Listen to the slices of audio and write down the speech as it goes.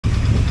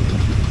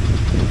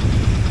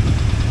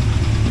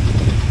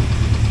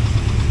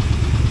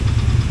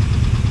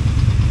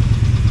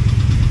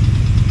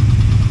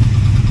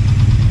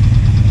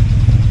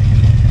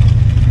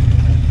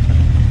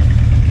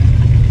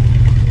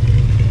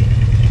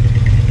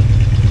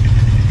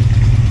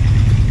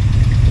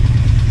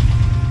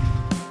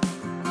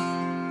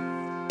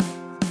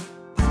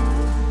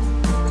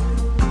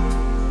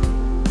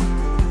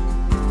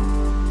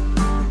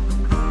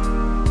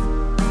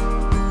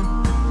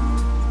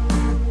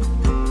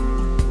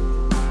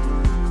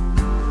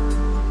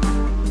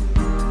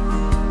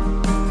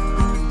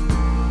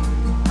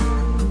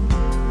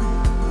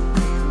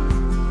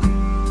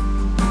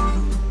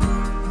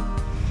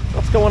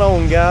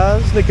going on,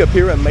 guys? Nick up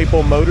here at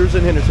Maple Motors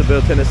in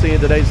Hendersonville, Tennessee,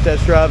 and today's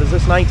test drive is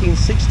this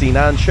 1969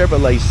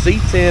 Chevrolet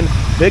C-10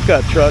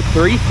 pickup truck,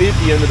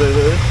 350 under the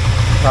hood.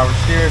 Power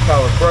steering,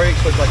 power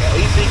brakes, looks like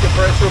an AC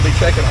compressor. We'll be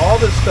checking all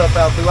this stuff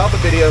out throughout the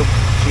video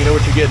so you know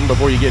what you're getting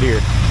before you get here.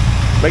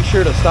 Make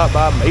sure to stop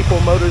by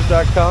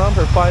maplemotors.com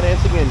for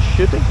financing and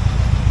shipping.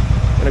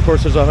 And of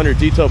course, there's 100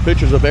 detailed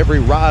pictures of every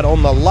ride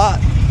on the lot.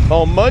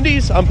 On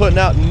Mondays, I'm putting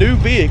out new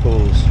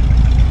vehicles.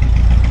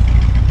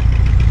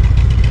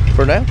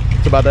 For now,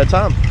 it's about that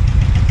time.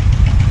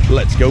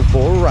 Let's go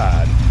for a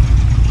ride.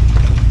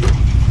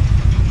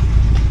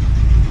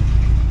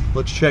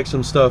 Let's check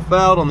some stuff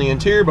out on the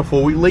interior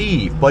before we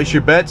leave. Place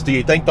your bets. Do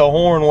you think the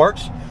horn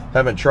works?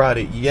 Haven't tried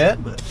it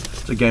yet, but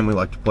it's a game we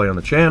like to play on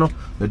the channel.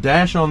 The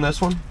dash on this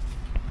one,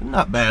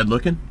 not bad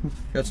looking.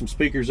 Got some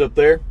speakers up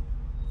there.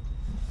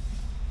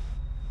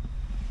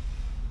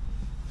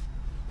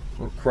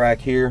 Little crack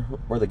here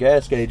where the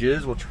gas gauge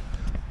is. Let's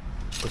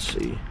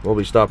see. We'll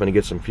be stopping to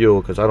get some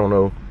fuel because I don't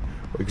know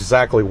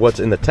exactly what's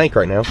in the tank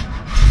right now.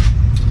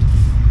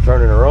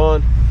 Turning her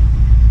on.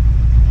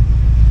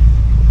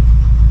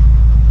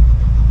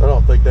 I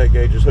don't think that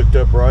gauge is hooked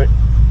up right.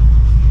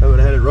 Haven't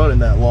had it running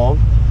that long.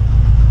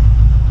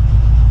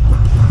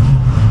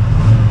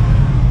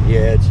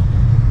 Yeah, it's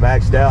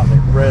maxed out and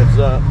it revs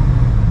up.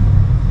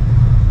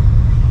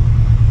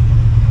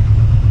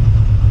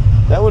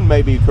 That one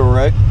may be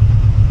correct.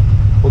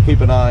 We'll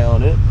keep an eye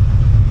on it.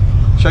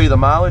 Show you the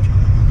mileage.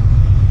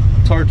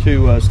 It's hard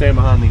to stand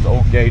behind these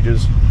old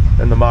gauges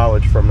and the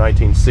mileage from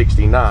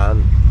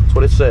 1969. That's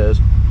what it says.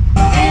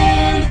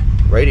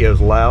 Radio's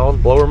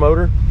loud. Blower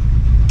motor.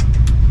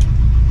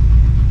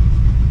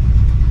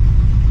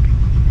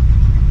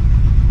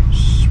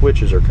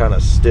 Switches are kind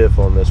of stiff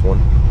on this one,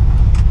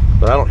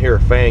 but I don't hear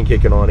a fan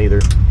kicking on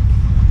either.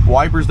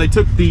 Wipers, they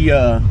took the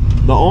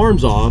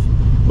arms off,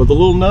 but the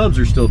little nubs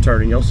are still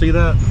turning. Y'all see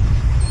that?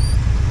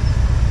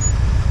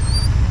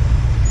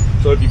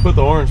 So if you put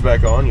the orange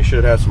back on, you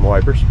should have some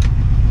wipers.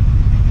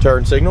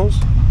 Turn signals.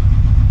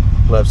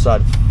 Left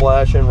side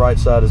flashing, right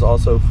side is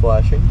also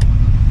flashing.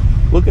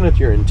 Looking at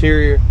your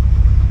interior,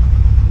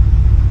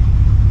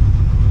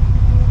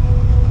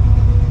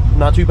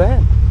 not too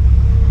bad.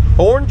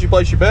 Horn, did you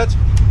place your bets?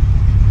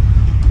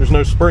 There's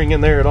no spring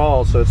in there at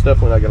all, so it's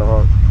definitely not gonna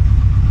honk.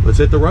 Let's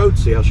hit the road,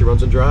 see how she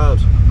runs and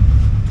drives.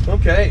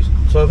 Okay,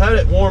 so I've had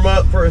it warm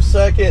up for a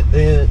second.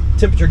 The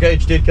temperature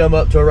gauge did come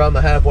up to around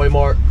the halfway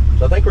mark.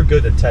 So I think we're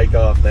good to take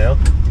off now.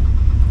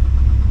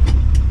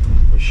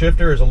 The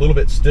shifter is a little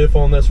bit stiff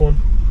on this one.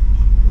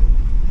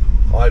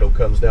 Idle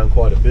comes down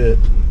quite a bit.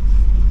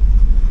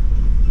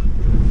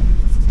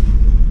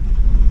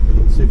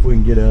 Let's see if we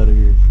can get out of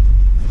here.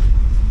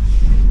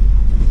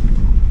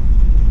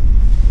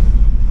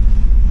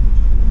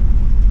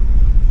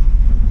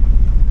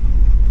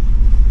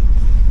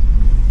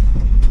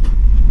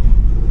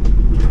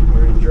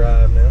 We're in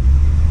drive now.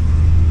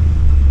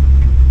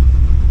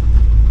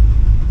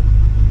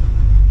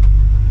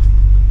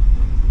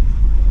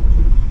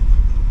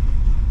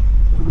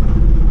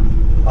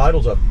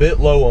 Idle's a bit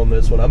low on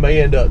this one. I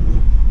may end up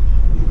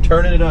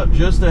turning it up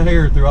just a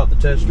hair throughout the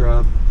test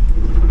drive.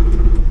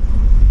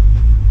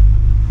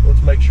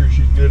 Let's make sure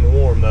she's good and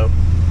warm though.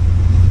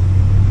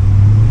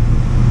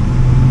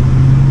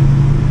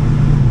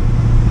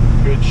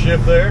 Good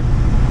shift there.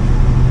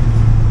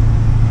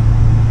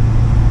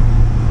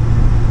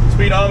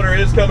 Speedometer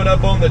is coming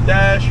up on the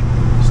dash.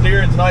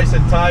 Steering's nice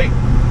and tight.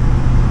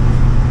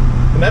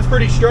 And that's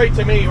pretty straight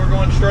to me. We're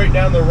going straight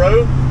down the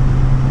road.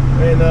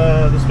 And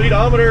the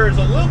speedometer is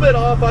a little bit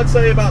off. I'd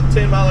say about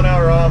 10 mile an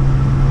hour off,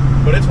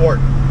 but it's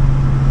working.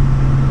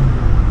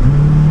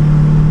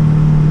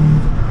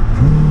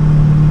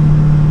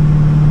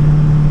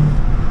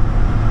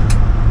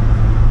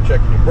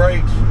 Checking your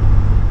brakes.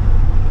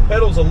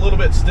 Pedal's a little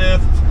bit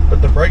stiff,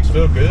 but the brakes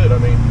feel good. I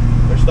mean,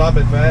 they're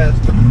stopping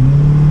fast.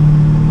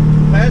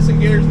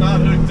 Passing gear's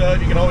not hooked up.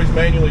 You can always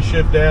manually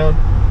shift down.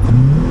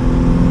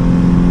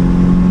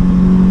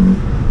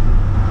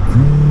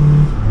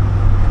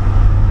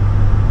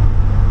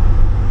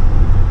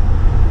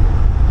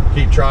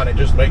 Keep trying it,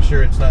 just make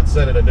sure it's not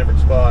set at a different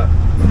spot.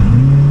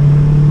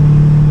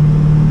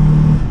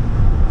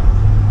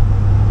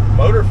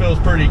 Motor feels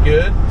pretty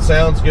good.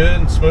 Sounds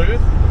good and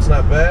smooth. It's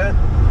not bad.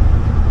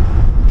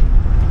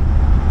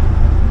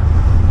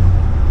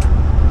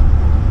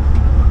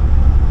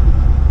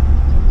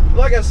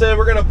 Like I said,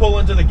 we're gonna pull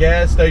into the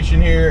gas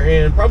station here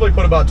and probably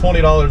put about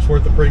 $20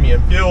 worth of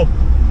premium fuel.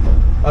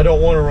 I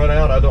don't want to run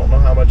out. I don't know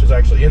how much is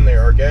actually in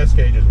there. Our gas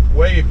gauge is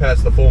way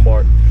past the full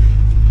mark.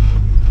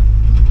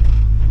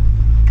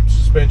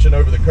 Suspension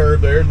over the curb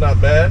there is not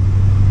bad.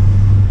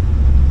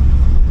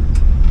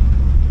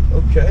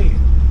 Okay.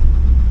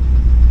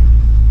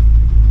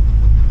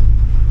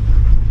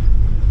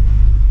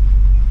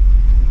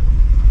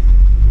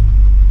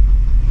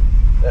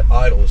 That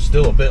idle is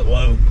still a bit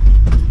low.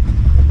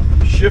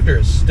 Shifter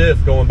is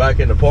stiff going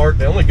back into park.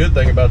 The only good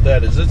thing about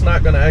that is it's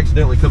not going to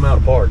accidentally come out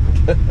of park.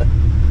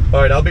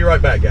 All right, I'll be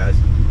right back, guys.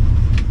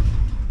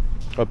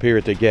 Up here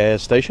at the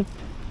gas station.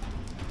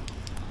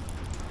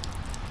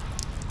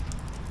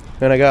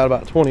 And I got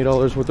about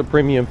 $20 worth of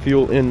premium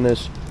fuel in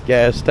this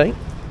gas tank.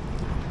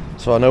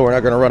 So I know we're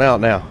not going to run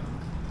out now.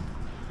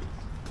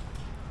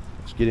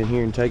 Let's get in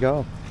here and take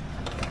off.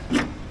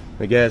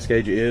 The gas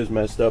gauge is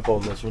messed up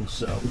on this one,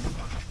 so.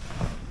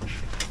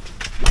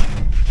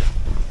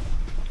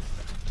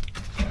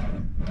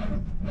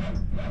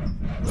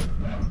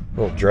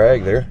 A little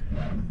drag there.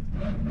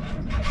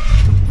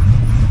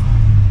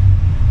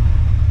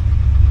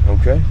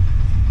 Okay.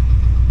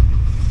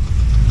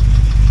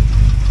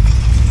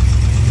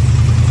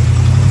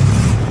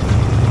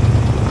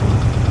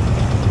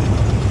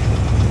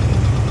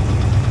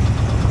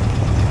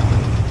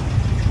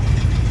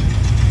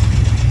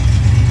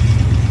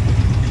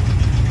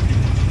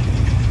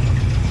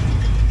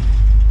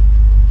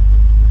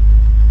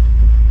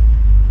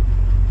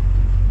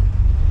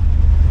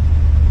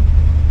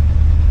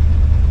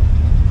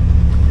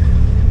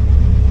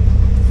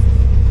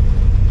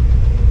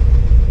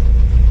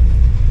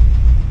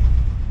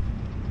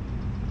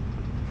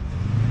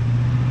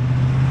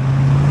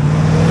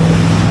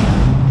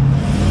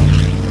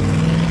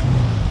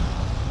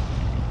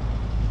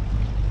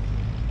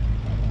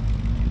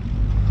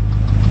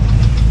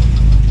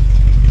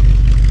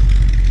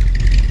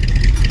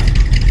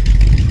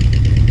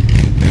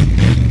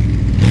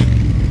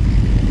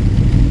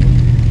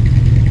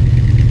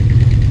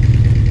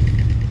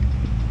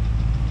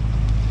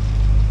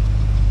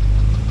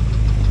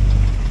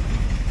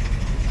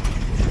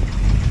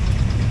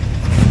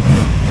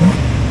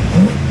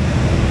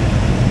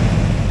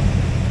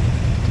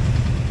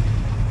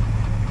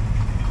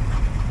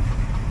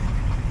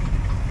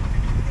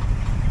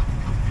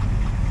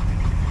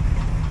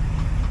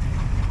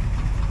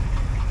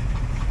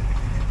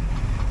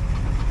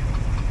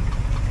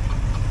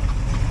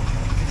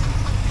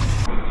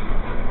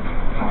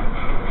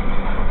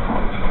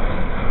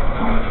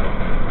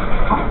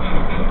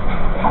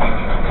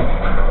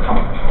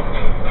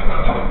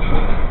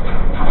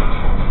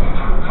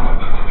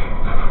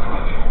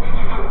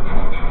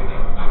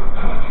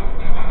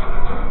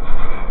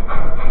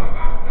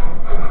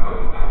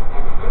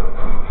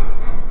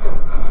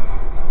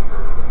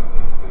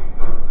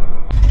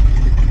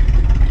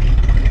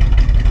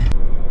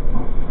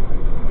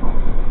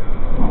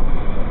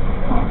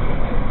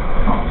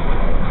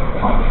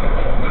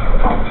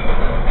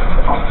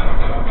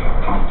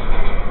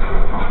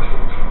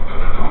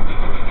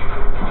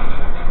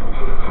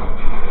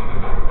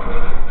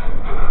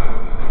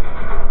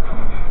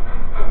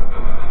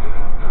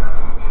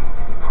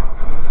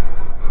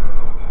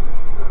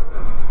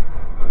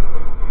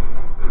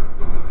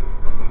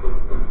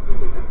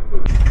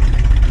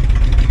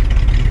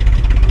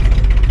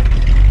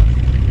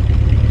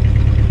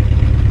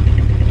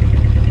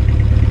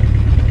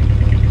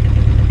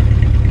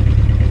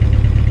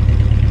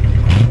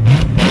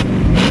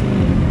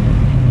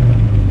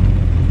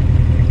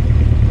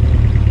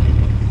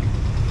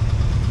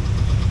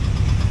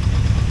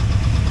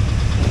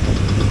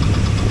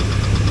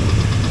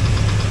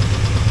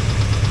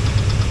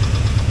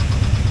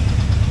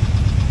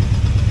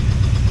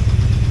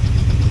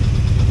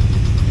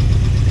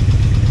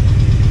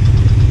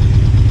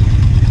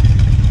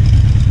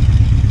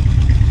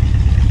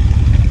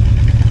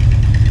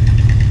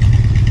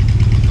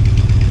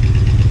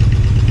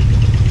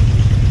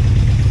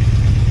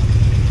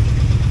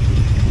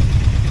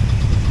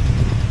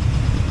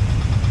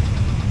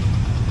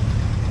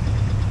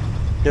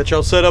 Got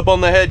y'all set up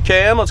on the head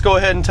cam. Let's go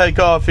ahead and take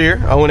off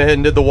here. I went ahead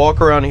and did the walk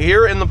around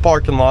here in the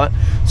parking lot.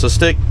 So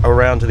stick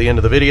around to the end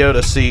of the video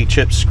to see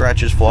chips,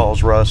 scratches,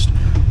 flaws, rust,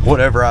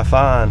 whatever I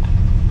find.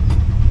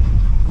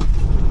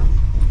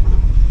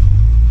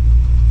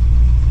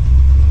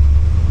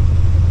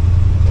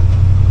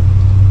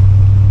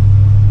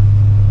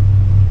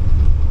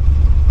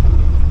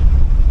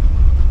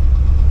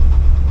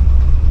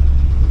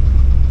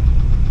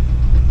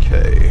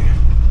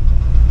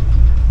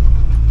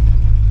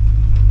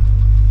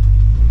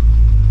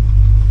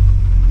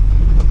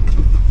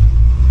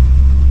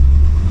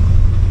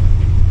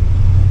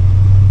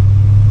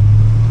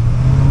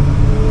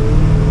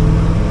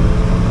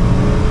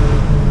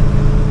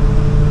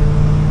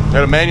 Got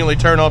to manually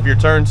turn off your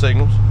turn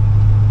signals.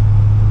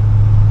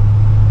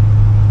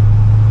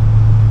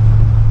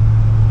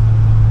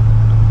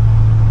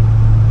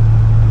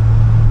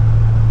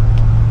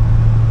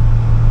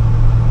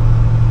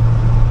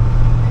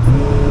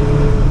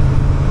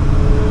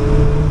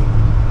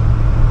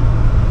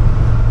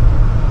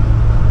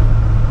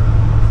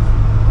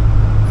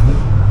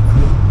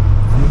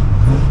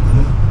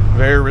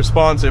 Very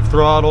responsive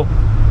throttle,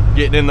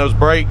 getting in those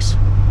brakes.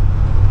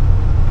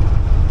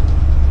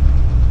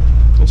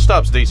 It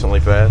stops decently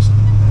fast.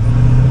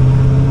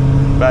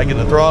 Back in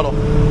the throttle.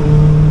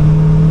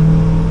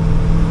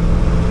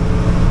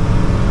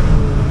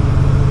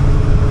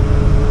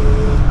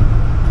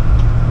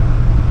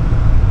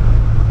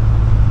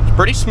 It's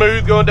pretty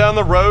smooth going down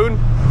the road.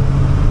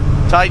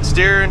 Tight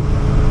steering.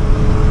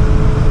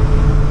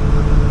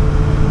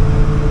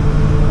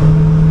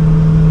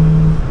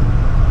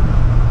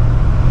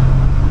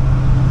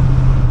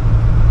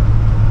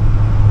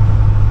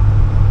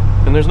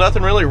 And there's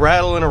nothing really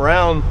rattling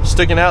around,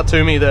 sticking out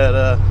to me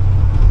that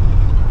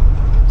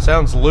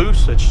sounds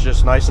loose. It's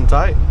just nice and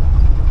tight.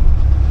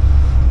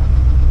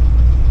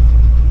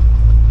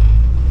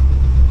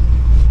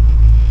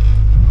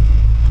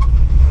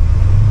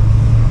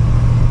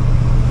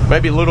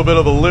 Maybe a little bit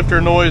of a lifter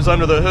noise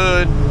under the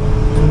hood.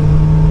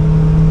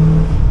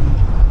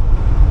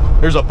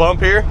 There's a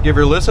bump here, give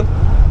her a listen.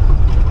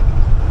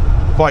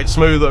 Quite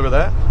smooth over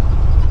that.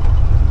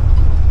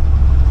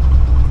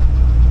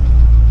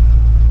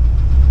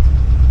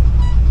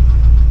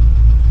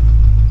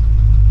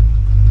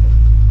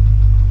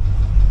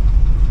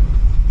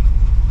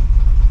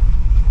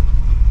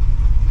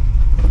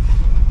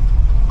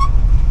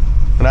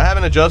 And I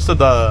haven't adjusted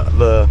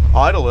the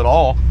idle at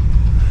all.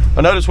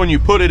 I notice when you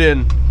put it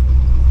in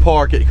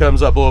park, it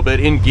comes up a little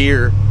bit. In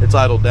gear, it's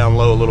idled down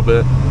low a little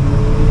bit.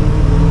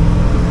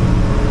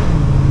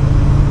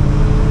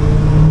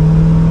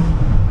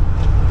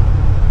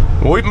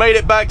 We've made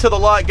it back to the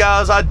lot,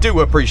 guys. I do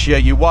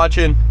appreciate you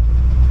watching.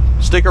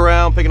 Stick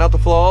around, picking out the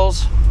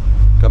flaws.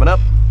 Coming up.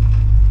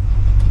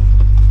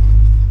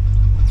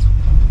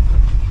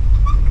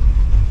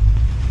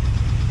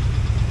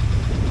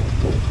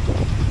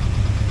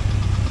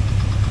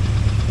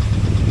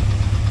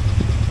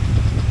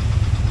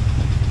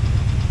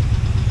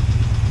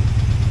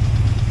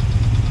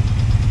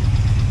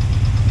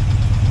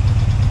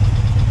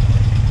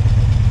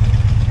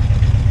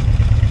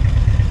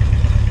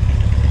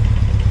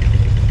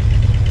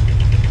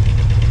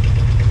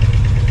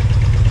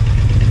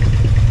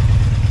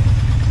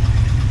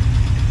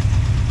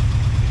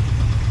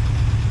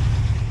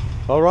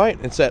 All right,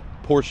 it's that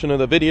portion of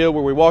the video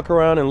where we walk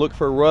around and look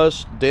for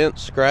rust,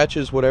 dents,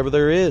 scratches, whatever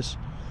there is.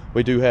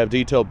 We do have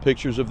detailed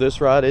pictures of this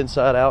ride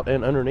inside, out,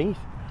 and underneath.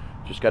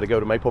 Just got to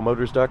go to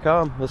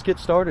maplemotors.com. Let's get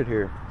started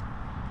here.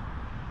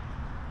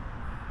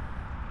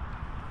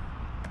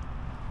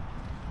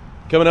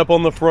 Coming up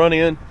on the front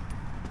end,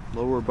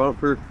 lower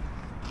bumper.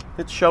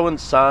 It's showing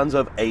signs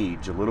of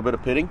age. A little bit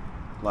of pitting,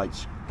 like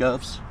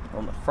scuffs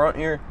on the front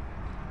here.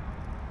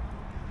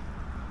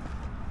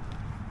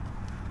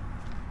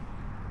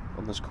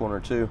 On this corner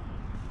too.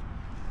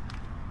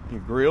 Your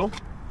grill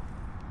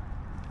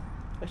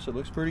actually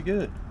looks pretty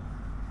good.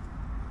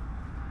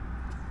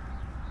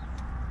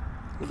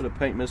 A little bit of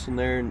paint missing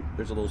there, and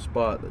there's a little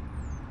spot that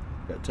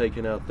got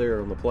taken out there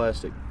on the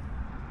plastic.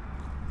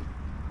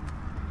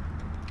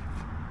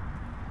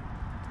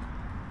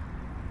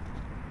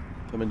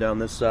 Coming down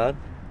this side,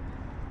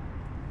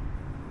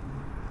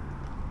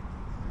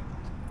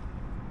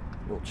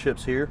 little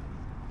chips here,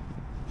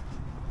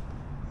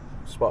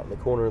 spot in the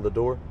corner of the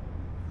door.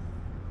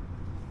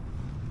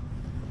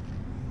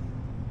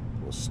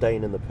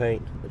 Stain in the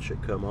paint that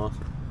should come off.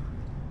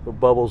 Little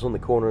bubbles in the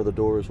corner of the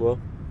door as well.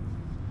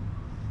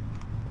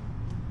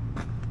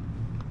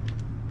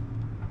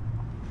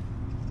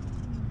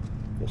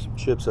 There's some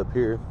chips up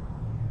here.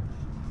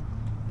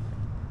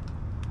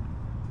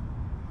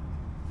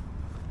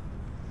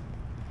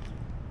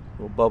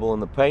 Little bubble in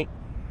the paint.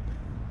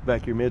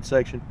 Back your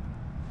midsection.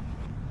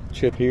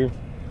 Chip here.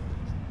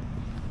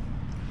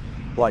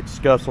 Light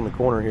scuffs on the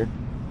corner here.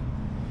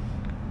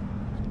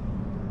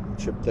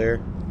 Chip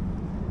there.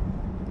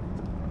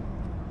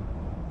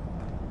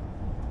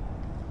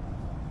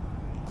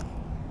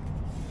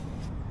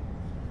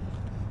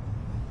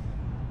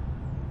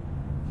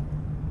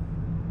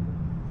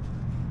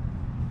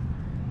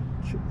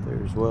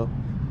 There as well.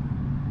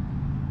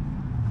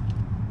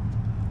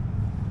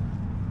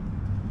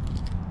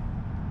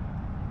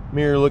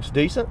 Mirror looks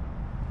decent.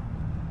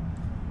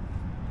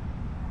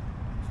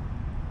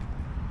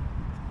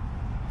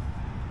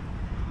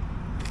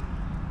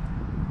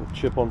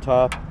 Chip on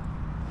top.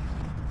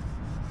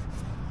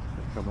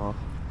 Come off.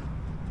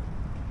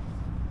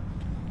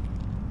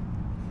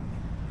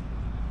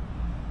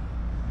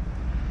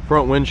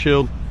 Front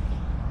windshield.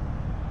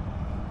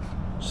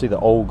 See the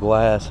old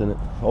glass in it.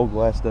 Old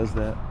glass does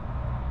that.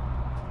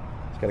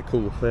 It's got a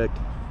cool effect.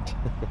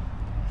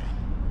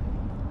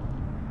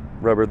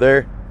 Rubber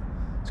there.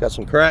 It's got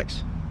some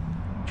cracks.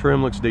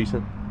 Trim looks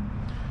decent.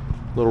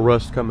 Little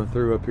rust coming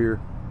through up here.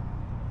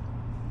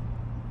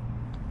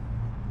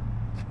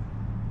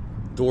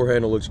 Door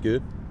handle looks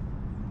good.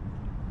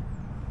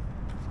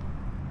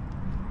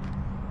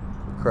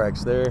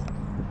 Cracks there.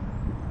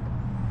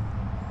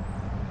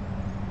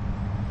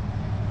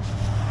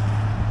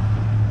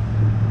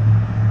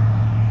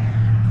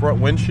 Front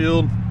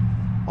windshield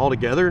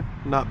altogether,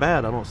 not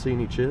bad. I don't see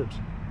any chips.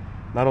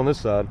 Not on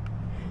this side.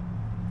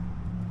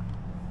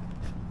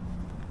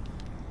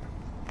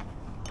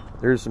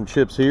 There's some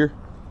chips here.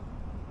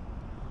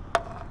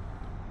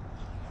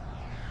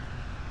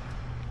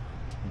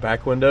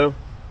 Back window.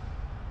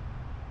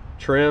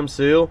 Trim,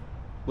 seal.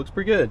 Looks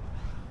pretty good.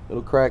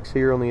 Little cracks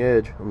here on the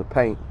edge, on the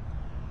paint.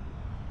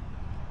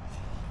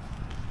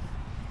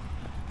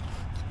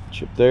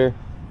 Chip there.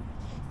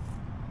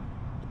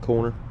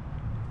 Corner.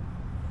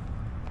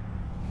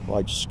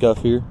 Light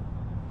scuff here.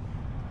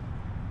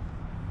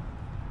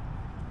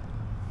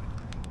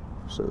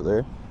 So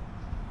there.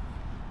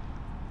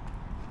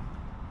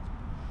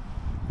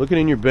 Looking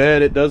in your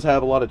bed, it does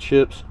have a lot of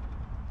chips.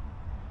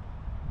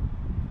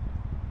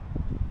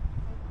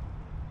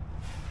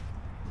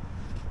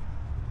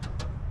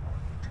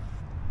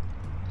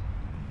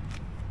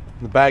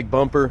 The back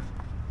bumper,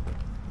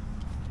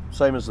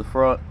 same as the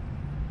front,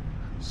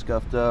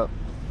 scuffed up.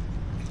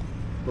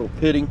 A little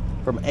pitting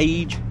from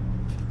age.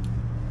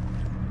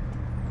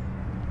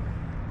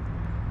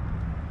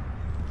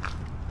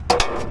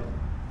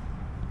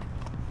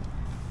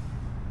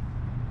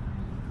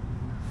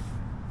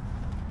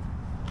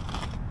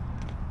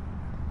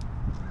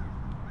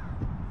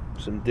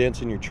 Some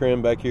dents in your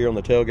trim back here on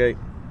the tailgate.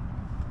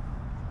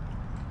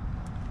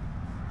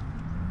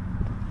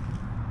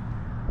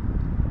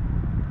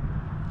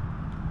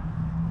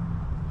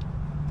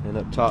 And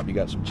up top you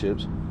got some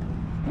chips.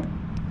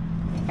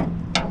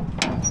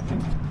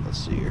 Let's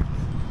see here.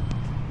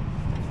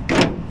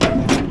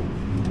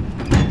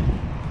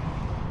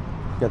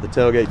 Got the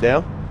tailgate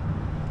down.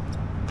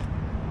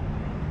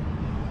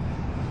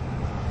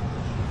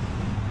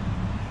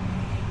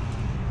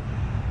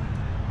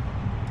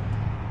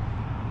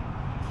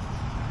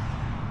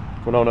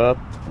 Going on up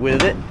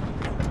with it.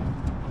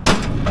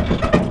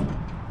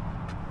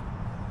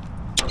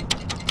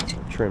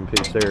 Trim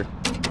piece there.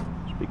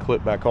 Should be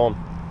clipped back on.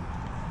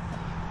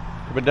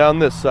 Coming down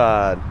this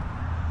side.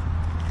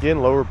 Again,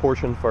 lower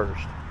portion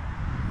first.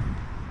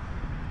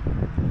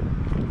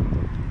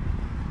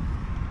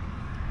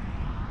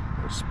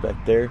 Spec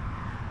there.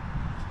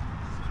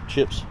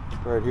 Chips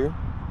right here.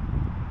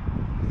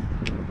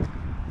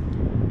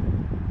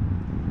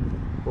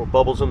 Little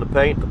bubbles in the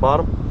paint at the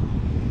bottom.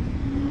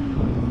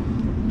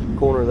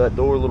 Corner of that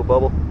door, a little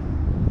bubble.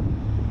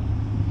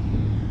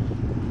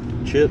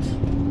 Chips.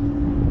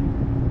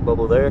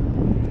 Bubble there.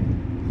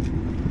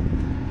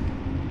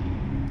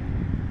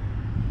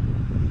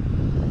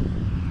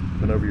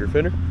 And over your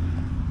fender.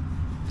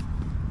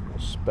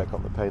 Speck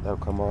on the paint, that'll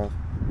come off.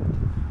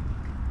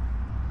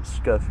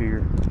 Scuff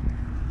here.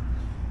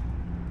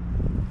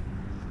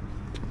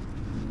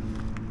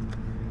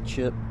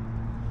 Chip.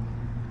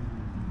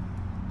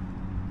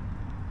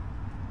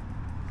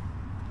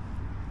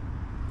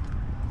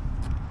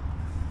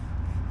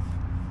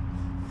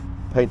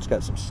 Paint's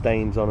got some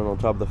stains on it on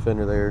top of the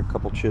fender there. A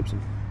couple chips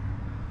and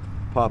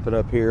popping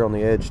up here on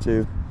the edge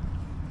too.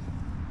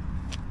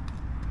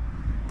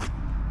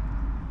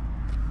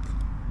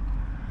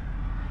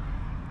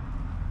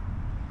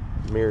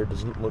 Mirror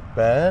doesn't look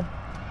bad.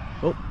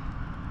 Oh,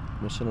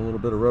 missing a little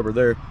bit of rubber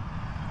there.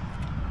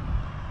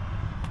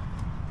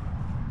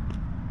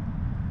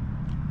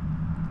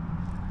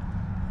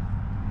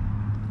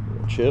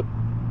 Little chip.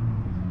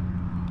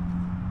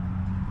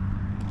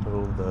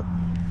 Middle of the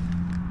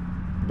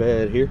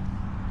bed here.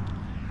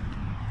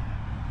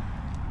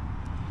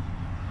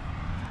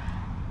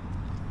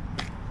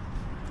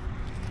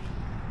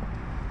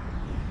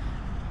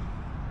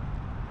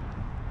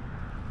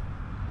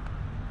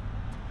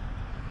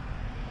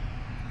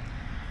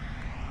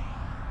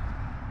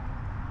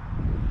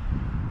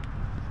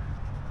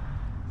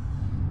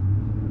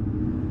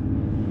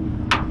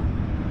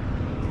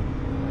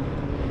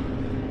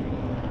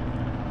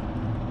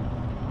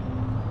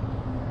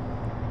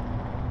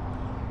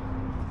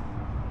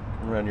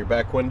 Around your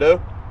back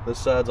window, this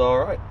side's all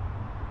right.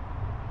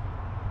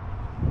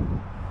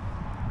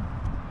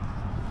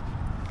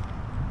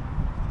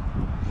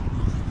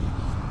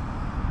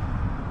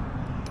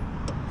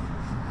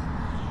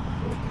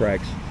 Little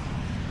cracks,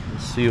 the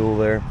seal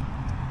there,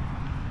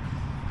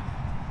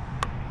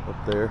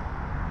 up there.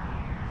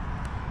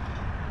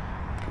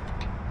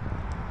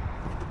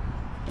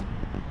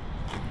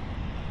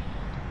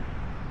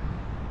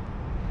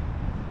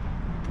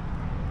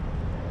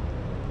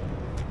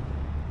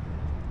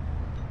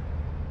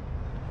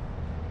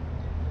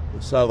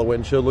 Side of the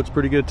windshield looks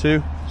pretty good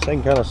too.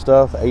 Same kind of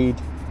stuff, age.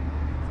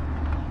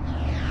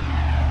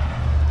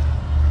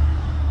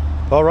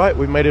 All right,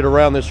 we've made it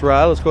around this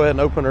ride. Let's go ahead and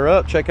open her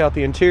up, check out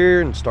the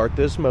interior, and start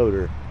this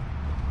motor.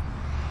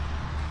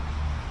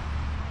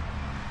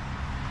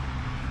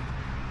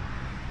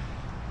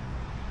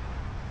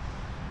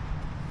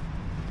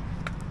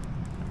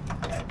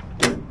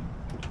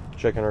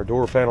 Checking our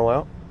door panel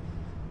out.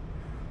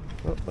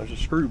 Oh, there's a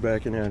screw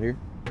backing out here.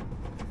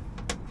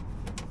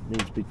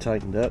 Needs to be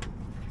tightened up.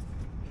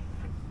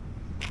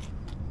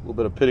 A little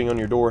bit of pitting on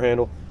your door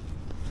handle,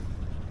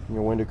 and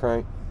your window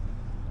crank,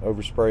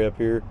 overspray up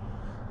here,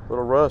 a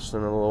little rust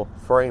and a little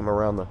frame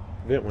around the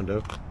vent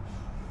window.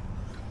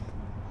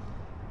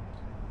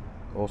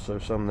 Also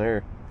some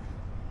there.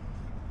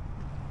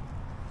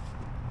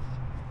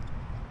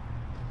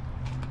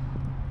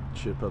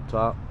 Chip up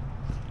top,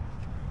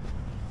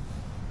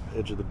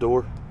 edge of the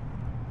door.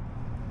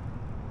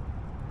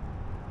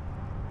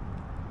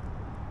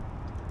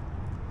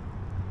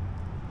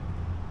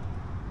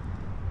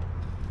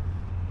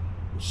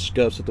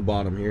 Scuffs at the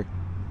bottom here.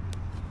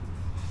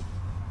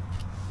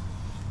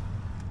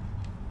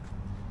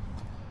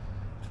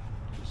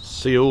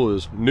 Seal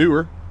is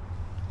newer.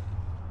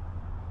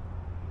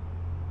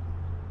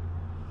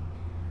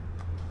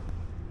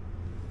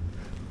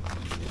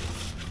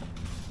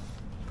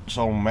 It's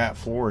on matte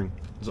flooring.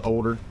 It's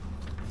older.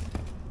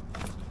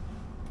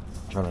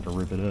 Try not to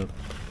rip it up.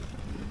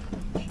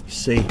 You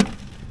see,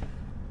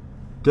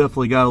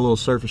 definitely got a little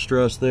surface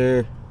rust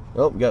there.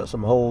 Oh, we got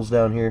some holes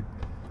down here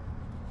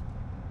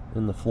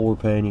in the floor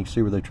pan. You can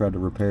see where they tried to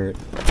repair it.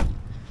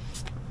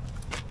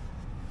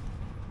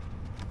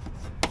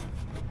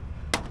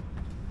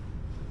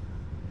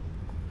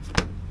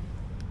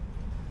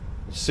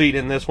 Seat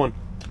in this one.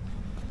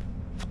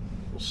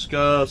 Little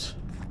scuffs.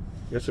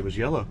 Guess it was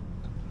yellow.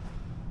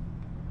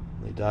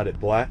 They dyed it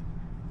black.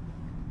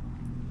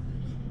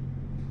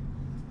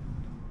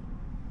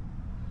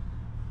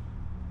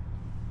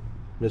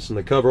 Missing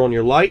the cover on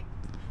your light.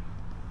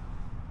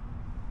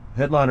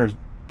 Headliner's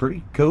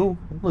pretty cool.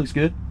 It looks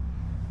good.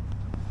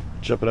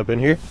 Jump it up in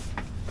here.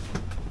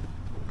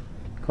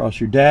 Across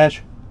your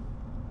dash.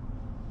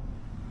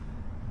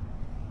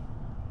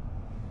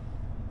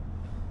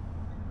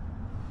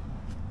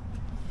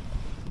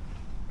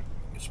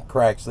 Get some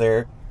cracks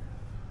there.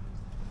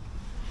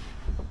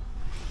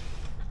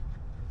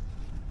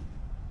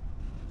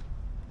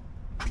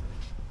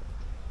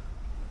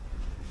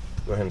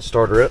 Go ahead and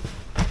start her up.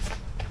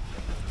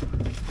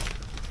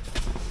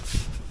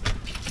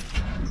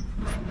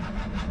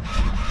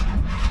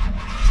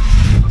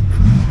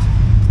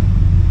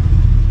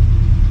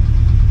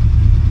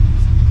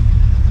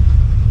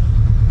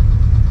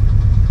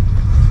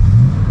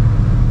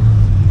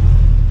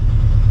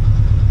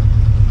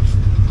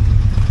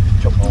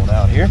 Jump on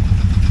out here.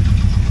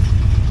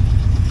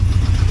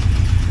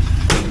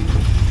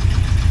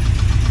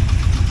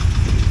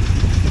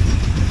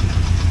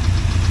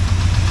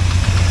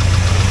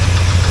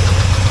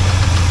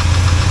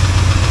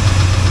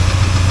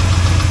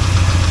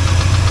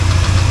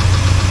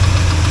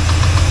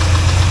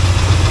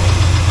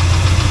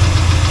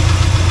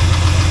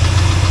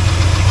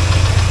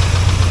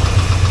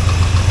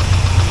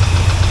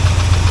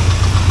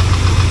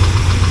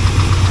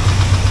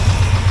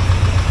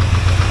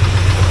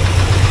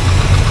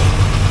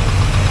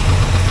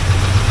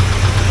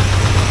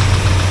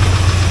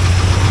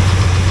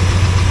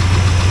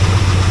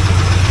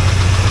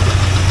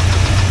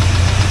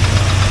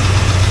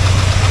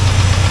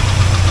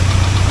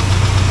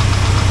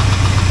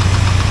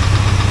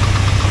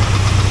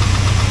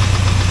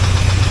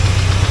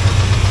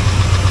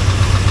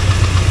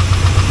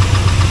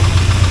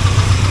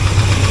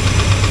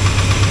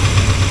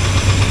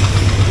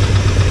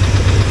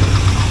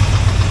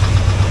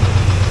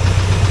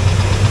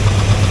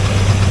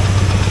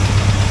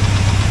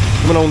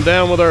 Coming on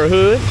down with our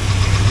hood.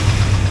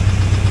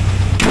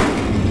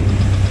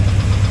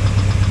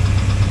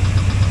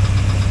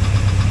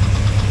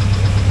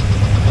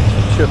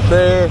 Chip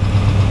there.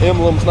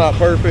 Emblem's not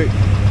perfect.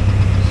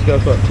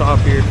 Scuff up top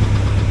here.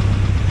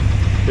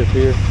 Chip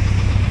here.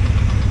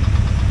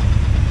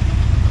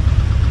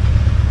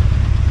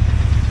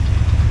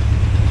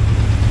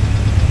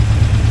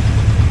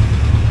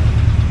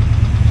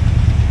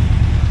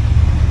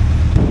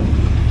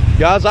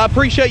 Guys, I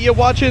appreciate you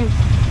watching.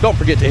 Don't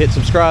forget to hit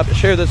subscribe,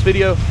 share this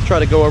video, try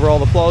to go over all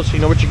the flaws so you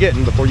know what you're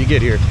getting before you get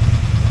here.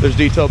 There's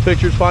detailed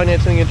pictures,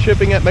 financing, and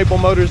shipping at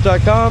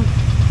maplemotors.com.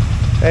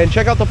 And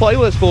check out the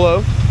playlist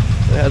below.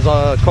 It has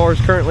cars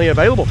currently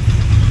available.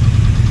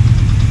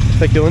 I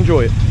think you'll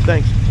enjoy it.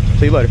 Thanks.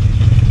 See you later.